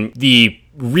 and the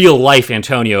real-life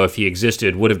Antonio, if he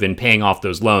existed, would have been paying off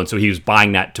those loans, so he was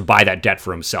buying that to buy that debt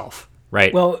for himself,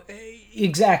 right? Well,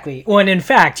 exactly. Well, and in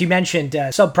fact, you mentioned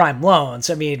subprime loans.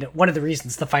 I mean, one of the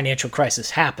reasons the financial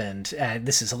crisis happened,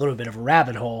 this is a little bit of a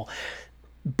rabbit hole,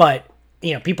 but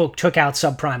people took out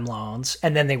subprime loans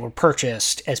and then they were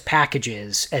purchased as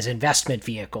packages, as investment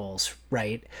vehicles,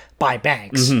 right, by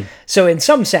banks. Mm-hmm. So in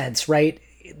some sense, right,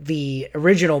 the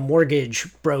original mortgage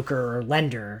broker or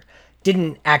lender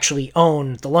didn't actually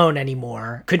own the loan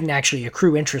anymore, couldn't actually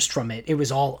accrue interest from it. It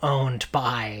was all owned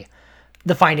by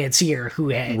the financier who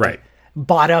had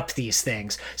bought up these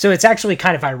things. So it's actually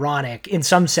kind of ironic. In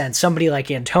some sense, somebody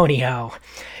like Antonio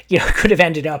could have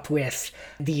ended up with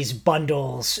these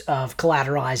bundles of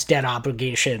collateralized debt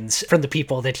obligations from the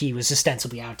people that he was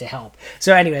ostensibly out to help.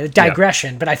 So anyway, the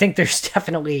digression, but I think there's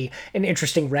definitely an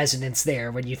interesting resonance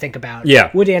there when you think about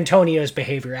would Antonio's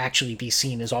behavior actually be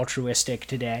seen as altruistic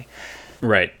today?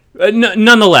 Right.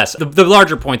 Nonetheless, the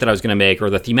larger point that I was going to make, or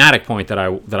the thematic point that I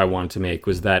wanted to make,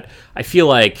 was that I feel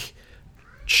like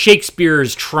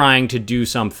Shakespeare's trying to do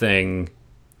something,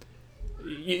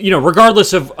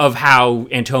 regardless of how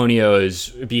Antonio's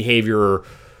behavior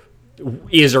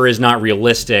is or is not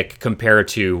realistic compared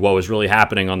to what was really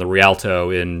happening on the Rialto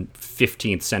in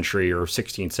 15th century or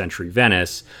 16th century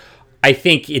Venice, I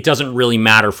think it doesn't really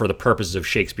matter for the purposes of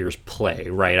Shakespeare's play,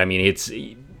 right? I mean, it's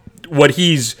what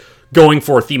he's going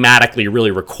for thematically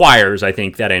really requires, I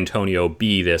think, that Antonio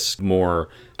be this more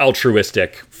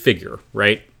altruistic figure,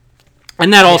 right?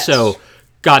 And that also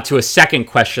got to a second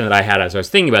question that I had as I was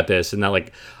thinking about this, and that,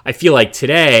 I feel like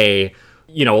today,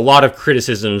 a lot of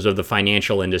criticisms of the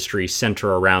financial industry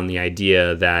center around the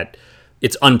idea that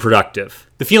it's unproductive.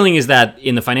 The feeling is that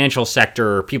in the financial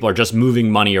sector, people are just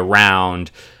moving money around,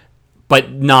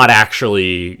 but not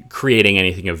actually creating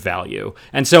anything of value.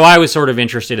 And so I was sort of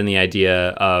interested in the idea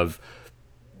of,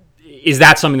 is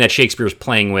that something that Shakespeare's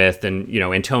playing with? And,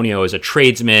 Antonio is a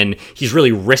tradesman. He's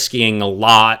really risking a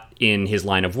lot in his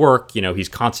line of work. He's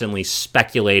constantly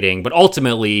speculating, but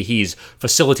ultimately he's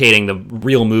facilitating the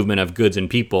real movement of goods and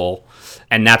people.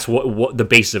 And that's what the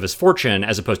basis of his fortune,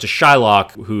 as opposed to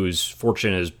Shylock, whose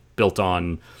fortune is built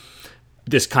on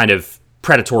this kind of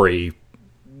predatory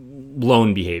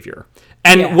loan behavior.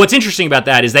 And what's interesting about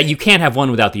that is that you can't have one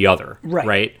without the other,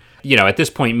 right? At this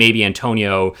point, maybe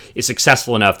Antonio is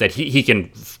successful enough that he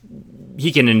can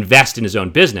invest in his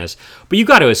own business, but you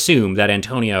got to assume that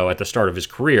Antonio, at the start of his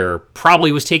career,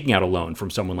 probably was taking out a loan from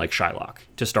someone like Shylock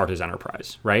to start his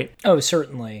enterprise, right? Oh,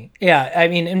 certainly. Yeah, I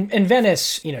mean, in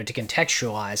Venice, to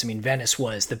contextualize, Venice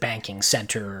was the banking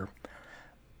center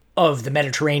of the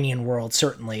Mediterranean world,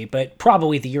 certainly, but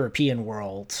probably the European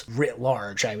world writ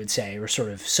large, I would say, or sort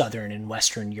of Southern and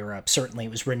Western Europe. Certainly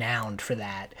it was renowned for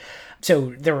that.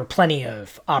 So there were plenty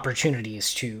of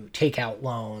opportunities to take out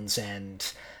loans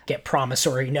and get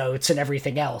promissory notes and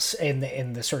everything else in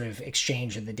the sort of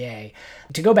exchange of the day.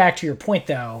 To go back to your point,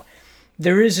 though,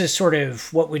 there is a sort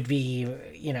of what would be,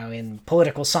 in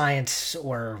political science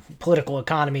or political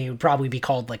economy, would probably be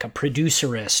called like a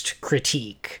producerist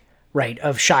critique, right,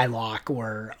 of Shylock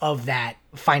or of that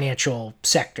financial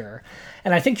sector.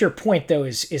 And I think your point, though,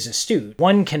 is astute.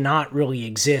 One cannot really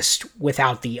exist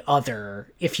without the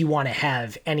other if you want to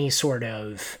have any sort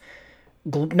of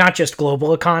not just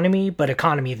global economy, but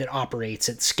economy that operates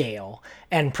at scale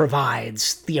and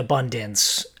provides the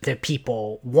abundance that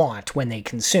people want when they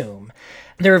consume.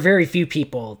 There are very few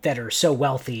people that are so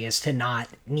wealthy as to not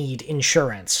need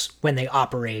insurance when they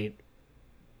operate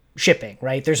shipping,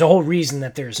 right? There's a whole reason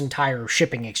that there's entire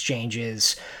shipping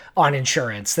exchanges on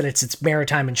insurance, that it's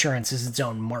maritime insurance is its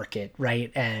own market,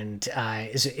 right? And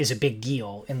is a big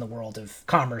deal in the world of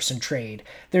commerce and trade.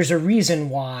 There's a reason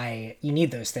why you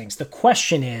need those things. The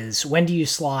question is, when do you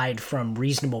slide from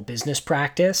reasonable business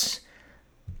practice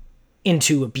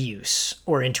into abuse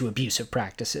or into abusive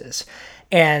practices?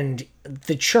 And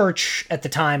the church at the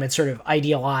time had sort of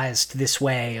idealized this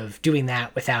way of doing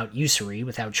that without usury,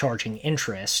 without charging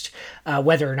interest.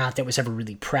 Whether or not that was ever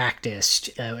really practiced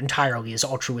entirely as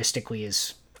altruistically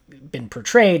as been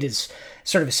portrayed is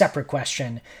sort of a separate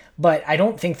question. But I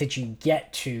don't think that you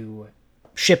get to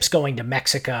ships going to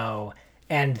Mexico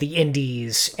and the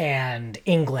Indies and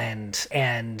England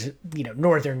and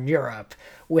Northern Europe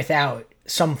without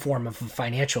some form of a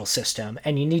financial system,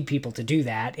 and you need people to do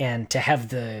that, and to have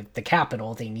the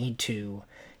capital, they need to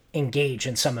engage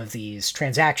in some of these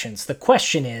transactions. The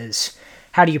question is,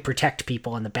 how do you protect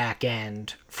people on the back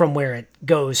end from where it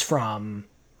goes from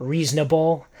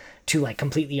reasonable to like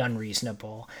completely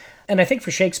unreasonable? And I think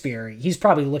for Shakespeare, he's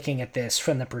probably looking at this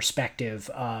from the perspective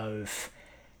of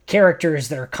characters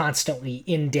that are constantly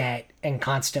in debt and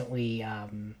constantly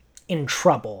in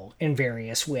trouble in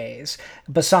various ways.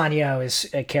 Bassanio is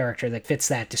a character that fits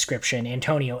that description.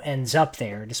 Antonio ends up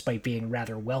there despite being a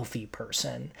rather wealthy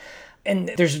person. And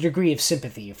there's a degree of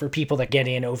sympathy for people that get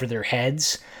in over their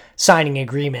heads, signing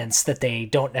agreements that they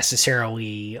don't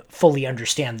necessarily fully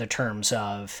understand the terms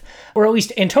of, or at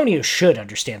least Antonio should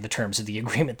understand the terms of the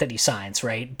agreement that he signs,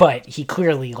 right? But he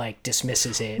clearly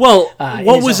dismisses it. Well,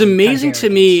 what was amazing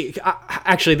to me,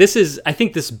 actually, I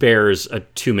think this bears a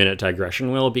 2-minute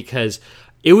digression, Will, because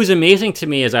it was amazing to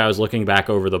me as I was looking back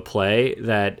over the play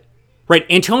that, right,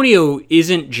 Antonio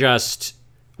isn't just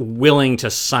willing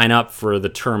to sign up for the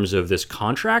terms of this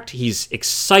contract. He's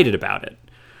excited about it.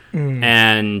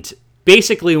 And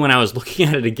basically, when I was looking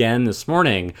at it again this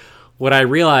morning, what I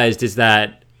realized is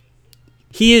that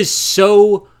he is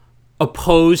so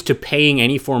opposed to paying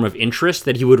any form of interest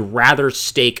that he would rather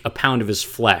stake a pound of his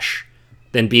flesh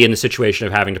than be in the situation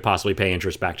of having to possibly pay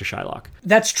interest back to Shylock.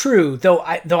 That's true, though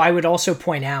I would also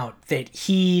point out that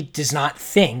he does not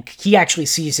think, he actually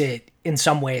sees it in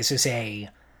some ways as a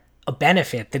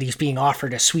benefit that he's being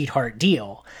offered a sweetheart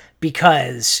deal,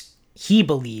 because he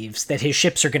believes that his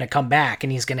ships are going to come back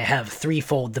and he's going to have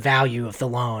threefold the value of the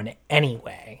loan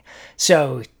anyway.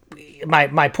 So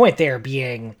my point there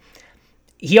being,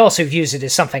 he also views it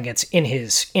as something that's in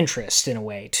his interest in a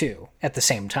way too at the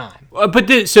same time.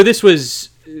 This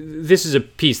is a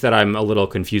piece that I'm a little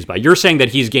confused by. You're saying that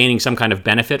he's gaining some kind of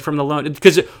benefit from the loan,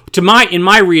 because in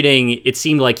my reading it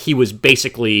seemed like he was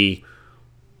basically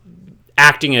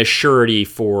acting as surety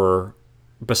for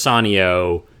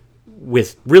Bassanio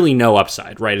with really no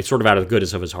upside, right? It's sort of out of the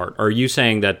goodness of his heart. Are you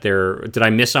saying that did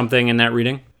I miss something in that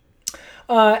reading?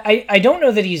 I don't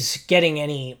know that he's getting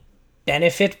any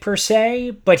benefit per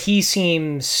se, but he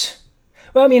seems,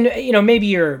 well, I mean, maybe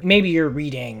your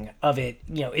reading of it,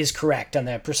 is correct on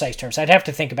the precise terms. I'd have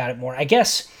to think about it more. I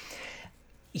guess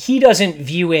he doesn't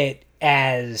view it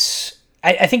as,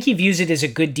 I think he views it as a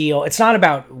good deal. It's not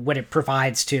about what it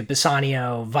provides to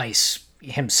Bassanio vice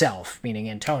himself, meaning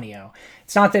Antonio.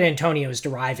 It's not that Antonio is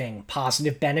deriving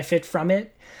positive benefit from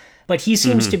it, but he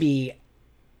seems to be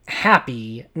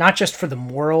happy, not just for the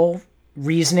moral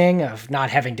reasoning of not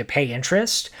having to pay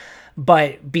interest,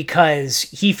 but because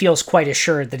he feels quite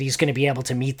assured that he's going to be able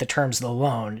to meet the terms of the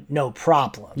loan, no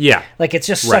problem. Yeah. Like, it's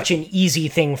just such an easy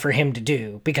thing for him to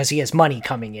do because he has money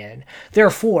coming in.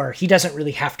 Therefore, he doesn't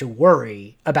really have to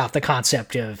worry about the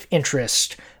concept of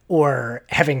interest or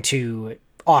having to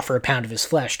offer a pound of his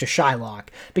flesh to Shylock,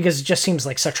 because it just seems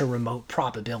like such a remote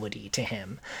probability to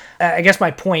him. I guess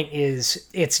my point is,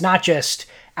 it's not just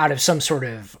out of some sort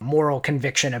of moral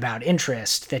conviction about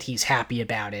interest that he's happy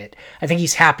about it. I think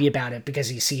he's happy about it because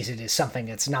he sees it as something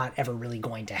that's not ever really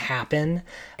going to happen,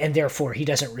 and therefore he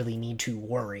doesn't really need to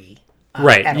worry.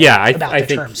 Right. Yeah, I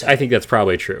think that's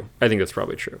probably true.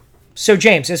 So,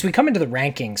 James, as we come into the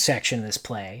ranking section of this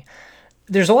play,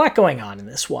 there's a lot going on in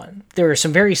this one. There are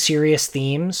some very serious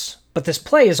themes, but this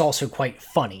play is also quite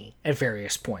funny at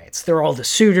various points. There are all the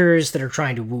suitors that are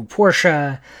trying to woo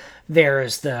Portia.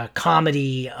 There's the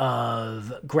comedy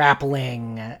of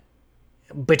grappling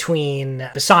between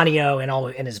Bassanio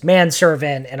and his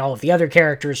manservant and all of the other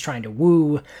characters trying to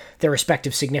woo their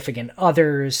respective significant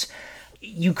others.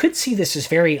 You could see this as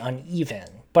very uneven,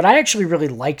 but I actually really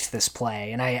liked this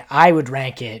play, and I would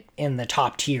rank it in the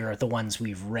top tier of the ones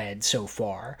we've read so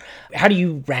far. How do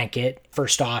you rank it,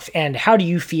 first off, and how do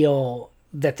you feel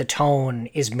that the tone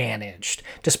is managed,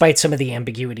 despite some of the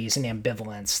ambiguities and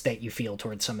ambivalence that you feel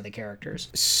towards some of the characters?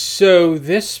 So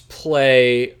this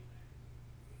play,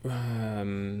 let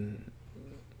me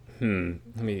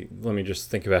just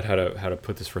think about how to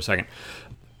put this for a second.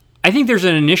 I think there's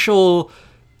an initial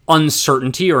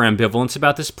uncertainty or ambivalence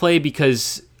about this play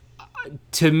because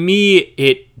to me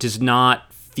it does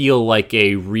not feel like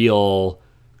a real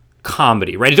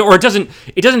comedy, right? Or it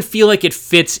doesn't feel like it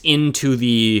fits into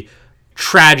the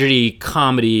tragedy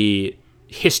comedy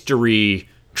history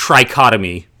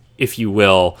trichotomy, if you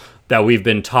will, that we've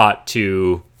been taught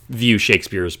to view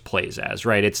Shakespeare's plays as,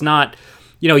 right? It's not,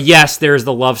 yes, there's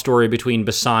the love story between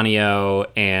Bassanio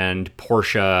and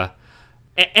Portia.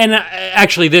 And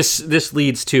actually, this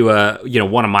leads to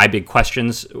one of my big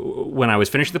questions when I was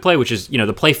finishing the play, which is,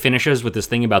 the play finishes with this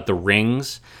thing about the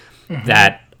rings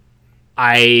that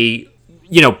I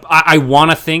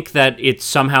want to think that it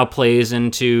somehow plays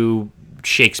into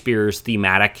Shakespeare's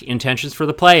thematic intentions for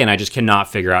the play, and I just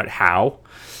cannot figure out how.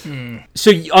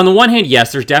 So on the one hand,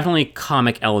 yes, there's definitely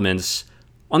comic elements.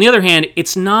 On the other hand,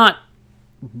 it's not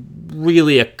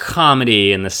really a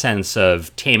comedy in the sense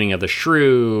of Taming of the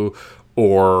Shrew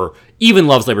or even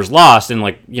Love's Labour's Lost. And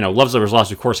Love's Labour's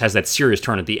Lost, of course, has that serious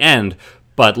turn at the end,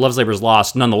 but Love's Labour's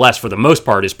Lost, nonetheless, for the most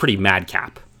part, is pretty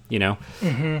madcap,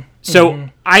 So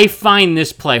I find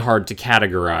this play hard to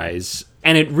categorize,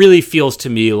 and it really feels to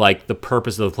me like the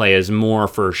purpose of the play is more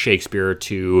for Shakespeare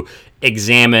to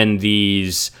examine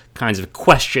these kinds of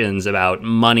questions about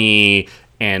money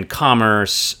and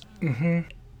commerce.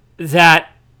 That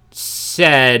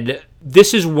said,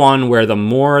 this is one where the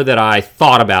more that I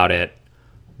thought about it,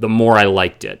 the more I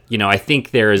liked it. I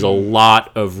think there is a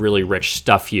lot of really rich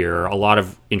stuff here, a lot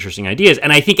of interesting ideas.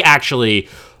 And I think actually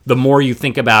the more you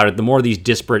think about it, the more these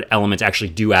disparate elements actually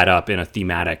do add up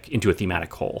into a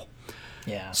thematic whole.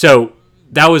 Yeah. So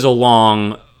that was a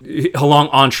long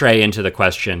entree into the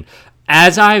question.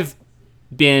 As I've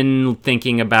been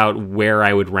thinking about where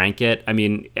I would rank it. I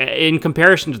mean, in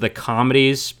comparison to the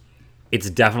comedies, it's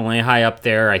definitely high up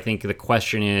there. I think the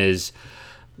question is,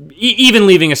 even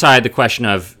leaving aside the question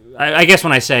of, I guess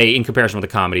when I say in comparison with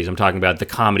the comedies, I'm talking about the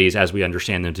comedies as we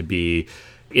understand them to be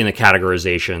in the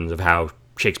categorizations of how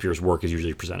Shakespeare's work is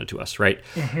usually presented to us, right?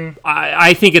 Mm-hmm.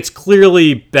 I think it's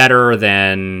clearly better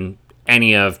than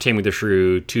any of Taming of the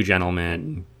Shrew, Two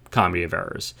Gentlemen, Comedy of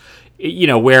Errors. You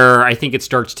know, where I think it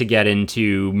starts to get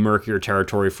into murkier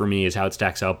territory for me is how it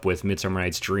stacks up with Midsummer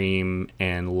Night's Dream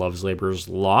and Love's Labour's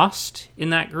Lost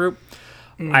in that group.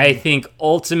 I think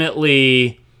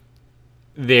ultimately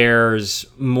there's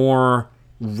more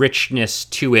richness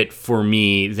to it for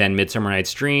me than Midsummer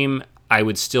Night's Dream. I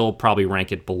would still probably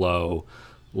rank it below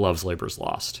Love's Labour's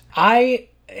Lost.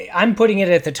 I'm putting it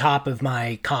at the top of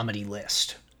my comedy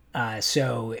list.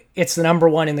 So it's the number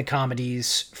one in the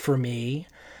comedies for me.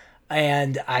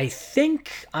 And I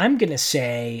think I'm going to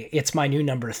say it's my new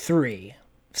number 3.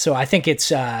 So I think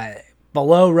it's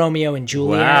below Romeo and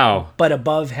Juliet, but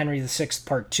above Henry VI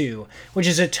Part 2, which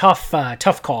is a tough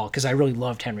call because I really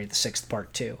loved Henry VI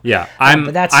Part 2. Yeah,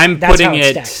 but that's how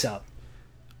it stacks up.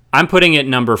 I'm putting it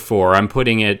number 4. I'm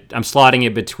slotting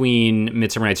it between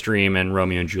Midsummer Night's Dream and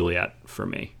Romeo and Juliet for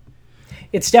me.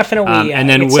 It's definitely,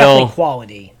 definitely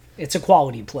quality. It's a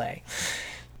quality play.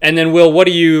 And then, Will, what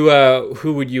do you?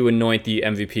 Who would you anoint the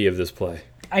MVP of this play?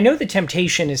 I know the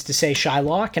temptation is to say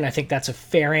Shylock, and I think that's a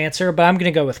fair answer, but I'm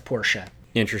going to go with Portia.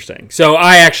 Interesting. So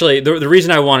I actually, the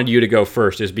reason I wanted you to go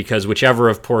first is because whichever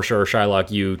of Portia or Shylock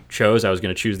you chose, I was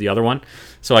going to choose the other one.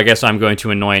 So I guess I'm going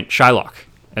to anoint Shylock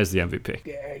as the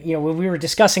MVP. You know, when we were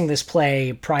discussing this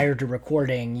play prior to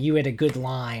recording, you had a good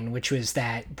line, which was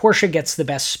that Portia gets the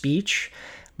best speech,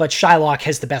 but Shylock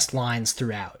has the best lines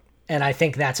throughout. And I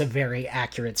think that's a very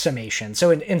accurate summation.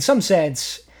 So in some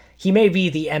sense, he may be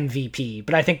the MVP,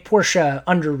 but I think Portia,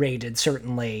 underrated,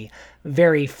 certainly,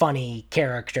 very funny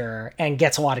character, and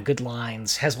gets a lot of good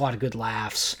lines, has a lot of good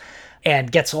laughs, and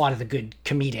gets a lot of the good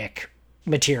comedic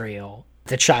material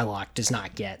that Shylock does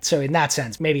not get. So in that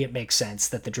sense, maybe it makes sense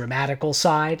that the dramatical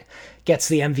side gets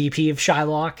the MVP of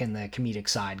Shylock, and the comedic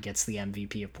side gets the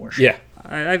MVP of Portia. Yeah,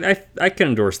 I can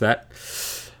endorse that.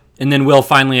 And then, Will,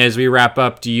 finally, as we wrap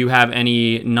up, do you have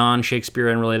any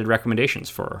non-Shakespearean related recommendations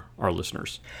for our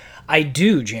listeners? I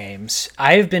do, James.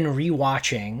 I have been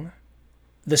rewatching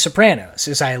The Sopranos,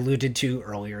 as I alluded to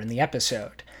earlier in the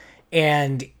episode.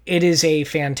 And it is a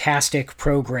fantastic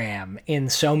program in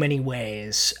so many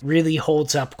ways. Really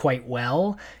holds up quite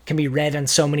well. Can be read on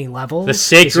so many levels. The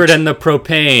sacred and the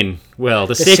propane. Will,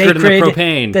 the sacred and the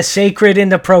propane. The sacred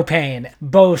and the propane.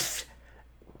 Both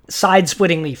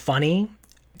side-splittingly funny,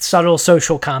 subtle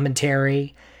social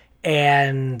commentary,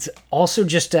 and also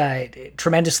just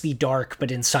tremendously dark but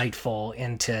insightful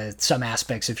into some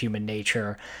aspects of human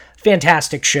nature.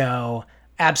 Fantastic show,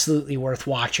 absolutely worth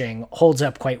watching, holds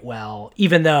up quite well,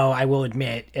 even though I will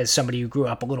admit, as somebody who grew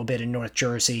up a little bit in North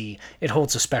Jersey, it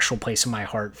holds a special place in my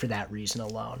heart for that reason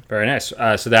alone. Very nice.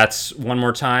 So that's one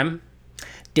more time.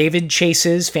 David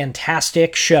Chase's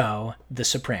fantastic show, The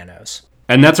Sopranos.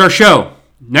 And that's our show.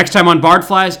 Next time on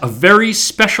Bardflies, a very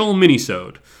special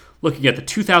minisode looking at the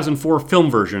 2004 film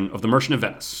version of The Merchant of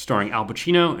Venice, starring Al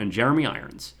Pacino and Jeremy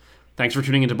Irons. Thanks for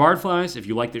tuning into Bardflies. If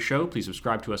you like this show, please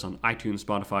subscribe to us on iTunes,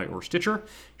 Spotify, or Stitcher.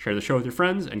 Share the show with your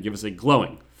friends and give us a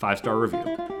glowing 5-star review.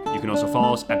 You can also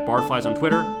follow us at Bardflies on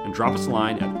Twitter and drop us a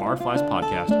line at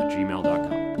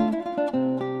bardfliespodcast@gmail.com.